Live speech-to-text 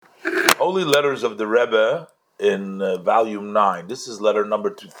Holy Letters of the Rebbe in volume 9. This is letter number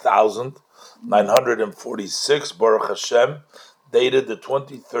 2946, Baruch Hashem, dated the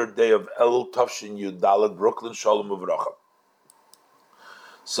 23rd day of Elul Tavshin Yud Daled, Brooklyn, Shalom Uvracha.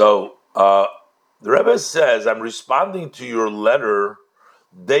 So, the Rebbe says, I'm responding to your letter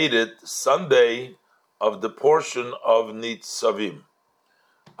dated Sunday of the portion of Nitzavim.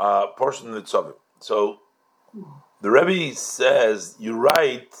 So, the Rebbe says, you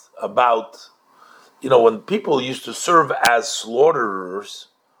write about, when people used to serve as slaughterers,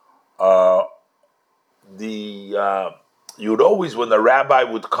 you would always, when the rabbi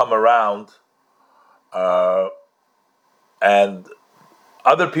would come around, and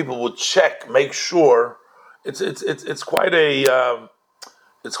other people would check, make sure. It's quite a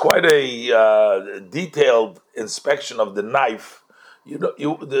detailed inspection of the knife.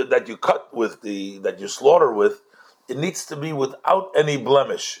 That you cut with that you slaughter with. It needs to be without any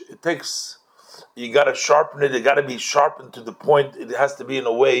blemish. You got to sharpen it. It got to be sharpened to the point. It has to be in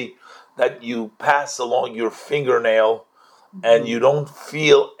a way that you pass along your fingernail, and you don't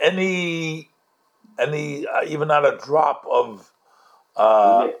feel any even not a drop of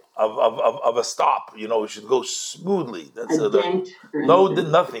a stop. It should go smoothly. That's nothing.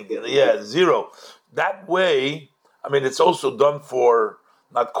 Yeah, zero. That way, it's also done for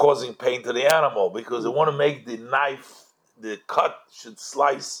not causing pain to the animal, because they want to make the knife, the cut should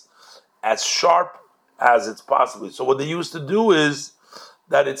slice as sharp as it's possible. So what they used to do is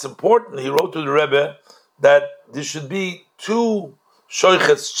that it's important, he wrote to the Rebbe, that there should be two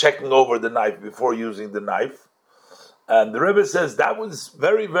shochets checking over the knife before using the knife. And the Rebbe says that was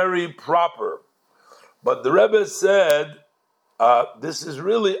very, very proper. But the Rebbe said, this is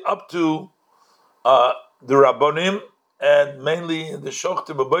really up to the Rabbonim, and mainly the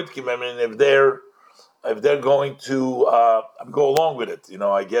shochtim aboitkim. If they're going to go along with it,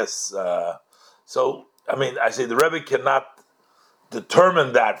 I guess. I say the Rebbe cannot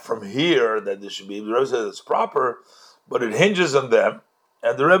determine that from here that this should be. The Rebbe says it's proper, but it hinges on them.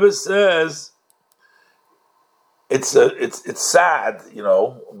 And the Rebbe says it's sad,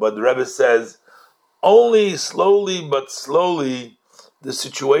 but the Rebbe says only slowly but slowly the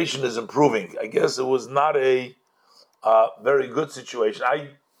situation is improving. I guess it was not a very good situation.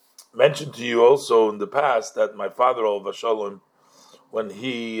 I mentioned to you also in the past that my father, Olav Shalom, when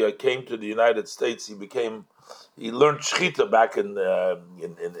he came to the United States, he learned Shechita back in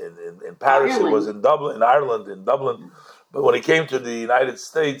Paris. Ireland. It was in Dublin. But when he came to the United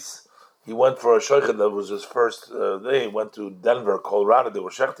States, he went for a shochtim. That was his first day. He went to Denver, Colorado. They were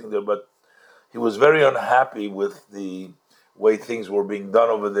shechting there, but he was very unhappy with the way things were being done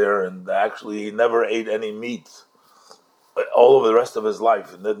over there, and actually he never ate any meat all over the rest of his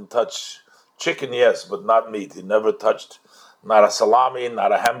life. He didn't touch chicken, yes, but not meat. He never touched not a salami,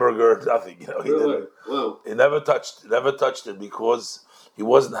 not a hamburger, nothing. He never touched it because he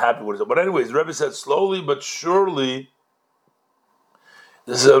wasn't happy with it. But anyways, the Rebbe said slowly but surely.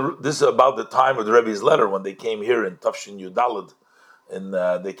 This is about the time of the Rebbe's letter when they came here in Tavshin Yud Daled, and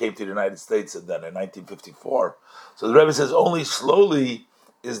they came to the United States and then in 1954. So the Rebbe says only slowly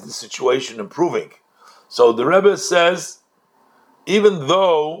is the situation improving. So the Rebbe says, even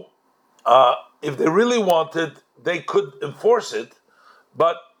though if they really wanted, they could enforce it,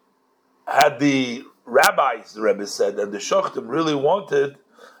 but had the rabbis, the Rebbe said, and the shochtim really wanted,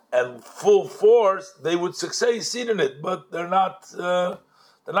 and full force, they would succeed in it, but they're not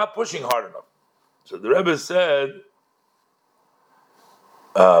pushing hard enough. So the Rebbe said,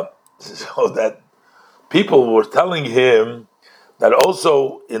 so that people were telling him that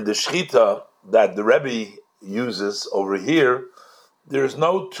also in the Shechita that the Rebbe uses over here, there's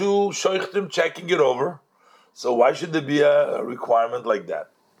no two shochtim checking it over. So why should there be a requirement like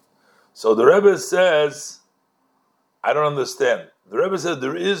that? So the Rebbe says, I don't understand. The Rebbe says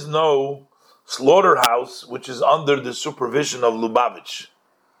there is no slaughterhouse which is under the supervision of Lubavitch.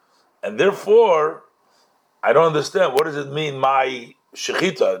 And therefore, I don't understand. What does it mean, my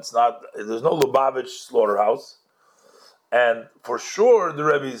Shechita? There's no Lubavitch slaughterhouse. And for sure, the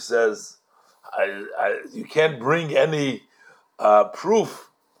Rebbe says, you can't bring any proof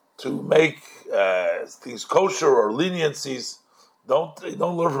to make things kosher or leniencies. Don't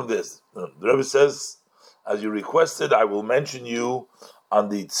learn from this. The Rebbe says, as you requested, I will mention you on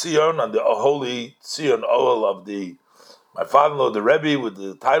the Tzion, on the holy Tzion Oel of my father-in-law, the Rebbe, with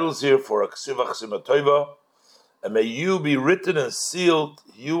the titles here for a Ksiva Chasima Toiva. And may you be written and sealed,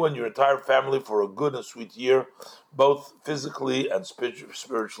 you and your entire family, for a good and sweet year, both physically and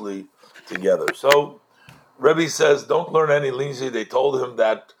spiritually together. So, Rebbe says, don't learn any leniency. They told him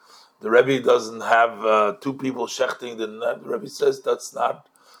that the Rebbe doesn't have two people shechting. The Rebbe says that's not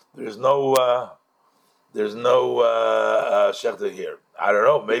There's no shechita here. I don't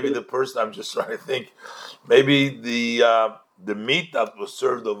know. Maybe the person. I'm just trying to think. Maybe the meat that was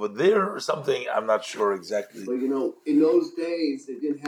served over there or something. I'm not sure exactly. But in those days, it didn't have